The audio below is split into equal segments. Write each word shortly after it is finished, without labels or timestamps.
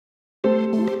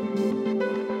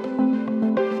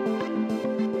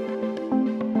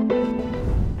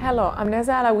Hello, I'm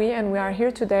Nezha Alaoui and we are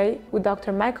here today with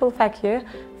Dr. Michael Fakih,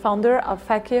 founder of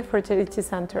Fakih Fertility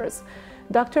Centers.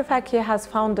 Dr. Fakih has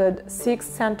founded 6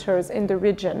 centers in the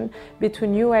region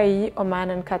between UAE, Oman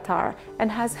and Qatar and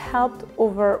has helped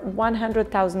over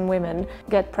 100,000 women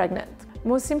get pregnant.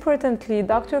 Most importantly,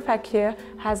 Dr. Fakih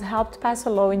has helped pass a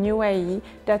law in UAE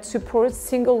that supports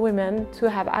single women to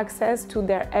have access to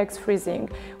their eggs freezing,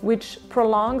 which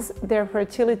prolongs their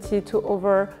fertility to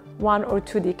over 1 or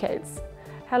 2 decades.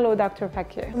 Hello, Dr.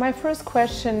 Fakih. My first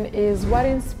question is, what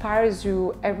inspires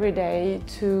you every day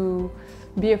to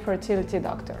be a fertility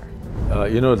doctor?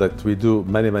 You know that we do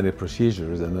many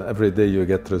procedures, and every day you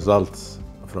get results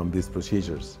from these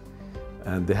procedures.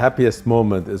 And the happiest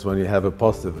moment is when you have a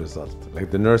positive result.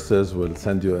 Like the nurses will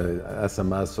send you an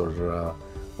SMS or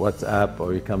WhatsApp,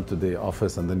 or you come to the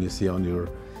office and then you see on your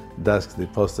desk the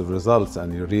positive results,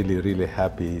 and you're really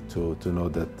happy to know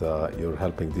that you're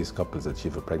helping these couples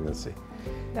achieve a pregnancy.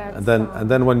 And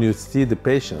then when you see the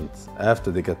patients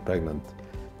after they get pregnant,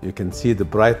 you can see the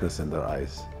brightness in their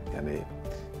eyes.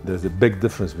 There's a big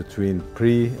difference between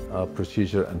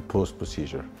pre-procedure and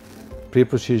post-procedure.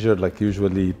 Pre-procedure, like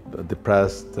usually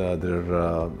depressed, they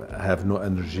have no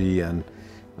energy, and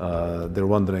they're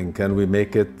wondering, can we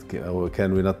make it, or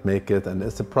can we not make it? And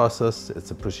it's a process,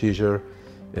 it's a procedure.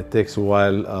 It takes a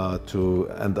while to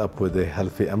end up with a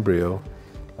healthy embryo,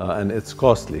 and it's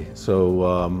costly.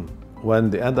 So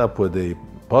when they end up with a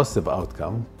positive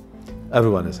outcome,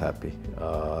 everyone is happy.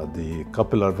 The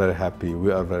couple are very happy,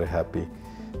 we are very happy.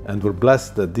 And we're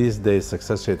blessed that these days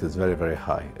success rate is very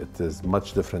high. It is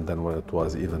much different than what it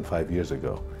was even 5 years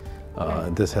ago.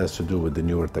 And this has to do with the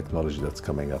newer technology that's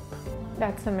coming up.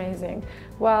 That's amazing.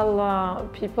 Well,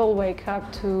 people wake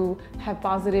up to have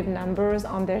positive numbers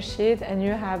on their sheet, and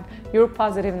your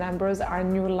positive numbers are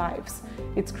new lives.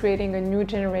 It's creating a new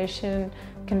generation,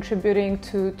 contributing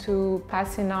to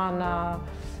passing on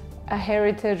a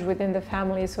heritage within the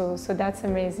family, so that's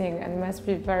amazing and must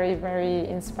be very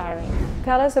inspiring.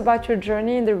 Tell us about your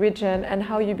journey in the region and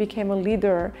how you became a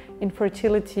leader in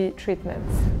fertility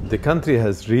treatments. The country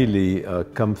has really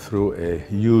come through a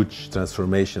huge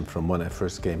transformation from when I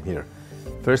first came here.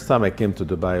 First time I came to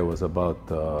Dubai was about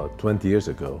 20 years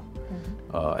ago.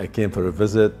 I came for a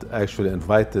visit, actually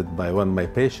invited by one of my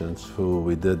patients who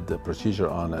we did the procedure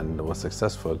on and was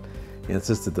successful. He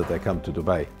insisted that I come to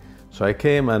Dubai. So I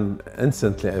came, and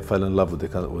instantly I fell in love with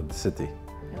the city.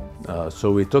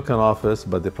 So we took an office,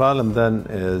 but the problem then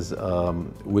is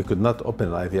we could not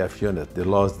open an IVF unit. The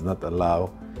laws did not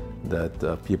allow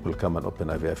that people come and open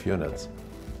IVF units.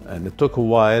 And it took a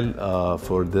while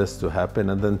for this to happen,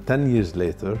 and then 10 years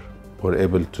later, we're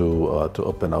able to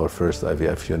open our first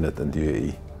IVF unit in the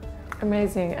UAE.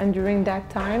 Amazing. And during that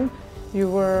time, you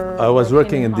were I was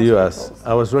working in the US.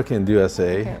 I was working in the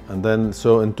USA, okay. And then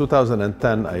so in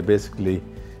 2010 I basically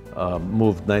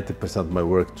moved 90% of my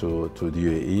work to the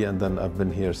UAE, and then I've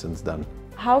been here since then.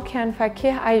 How can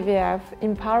Fakih IVF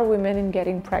empower women in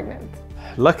getting pregnant?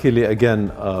 Luckily, again,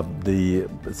 the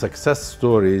success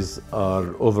stories are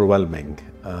overwhelming,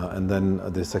 and then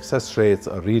the success rates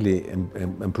are really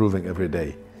improving every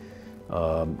day.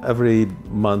 Every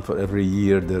month or every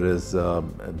year there is a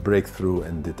breakthrough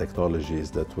in the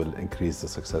technologies that will increase the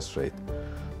success rate.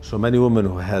 So many women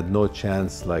who had no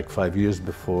chance like 5 years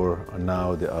before,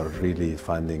 now they are really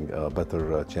finding a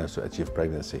better chance to achieve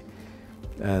pregnancy.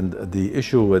 And the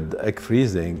issue with egg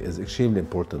freezing is extremely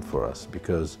important for us,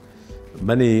 because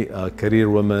many career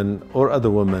women or other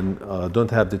women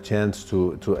don't have the chance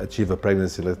to achieve a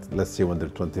pregnancy, let's say when they're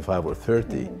 25 or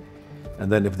 30.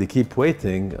 And then if they keep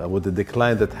waiting, with the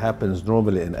decline that happens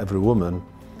normally in every woman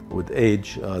with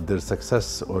age, their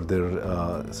success or their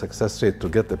success rate to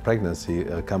get the pregnancy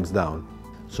comes down.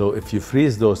 So if you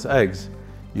freeze those eggs,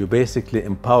 you basically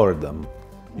empower them.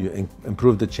 You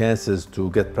improve the chances to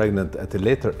get pregnant at a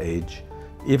later age,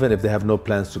 even if they have no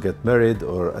plans to get married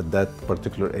or at that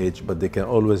particular age, but they can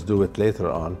always do it later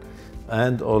on.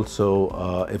 And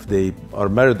also if they are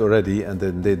married already and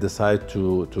then they decide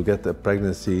to get a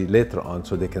pregnancy later on,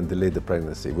 so they can delay the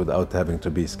pregnancy without having to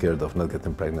be scared of not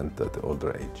getting pregnant at the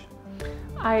older age.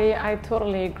 I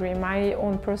totally agree. My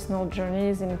own personal journey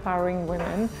is empowering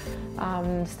women.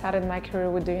 Started my career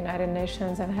with the United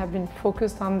Nations and have been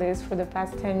focused on this for the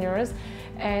past 10 years.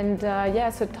 And yeah,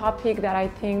 it's a topic that I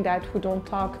think that we don't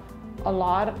talk a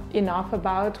lot enough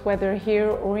about, whether here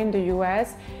or in the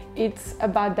US. It's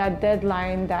about that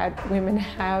deadline that women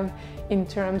have in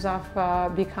terms of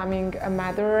becoming a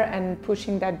mother, and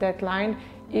pushing that deadline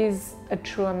is a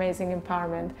true amazing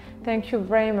empowerment. Thank you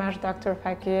very much, Dr.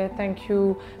 Fakih. Thank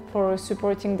you for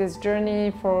supporting this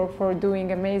journey, for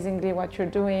doing amazingly what you're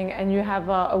doing, and you have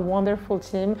a wonderful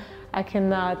team. I can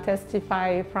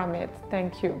testify from it.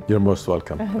 Thank you. You're most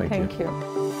welcome. Thank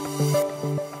you.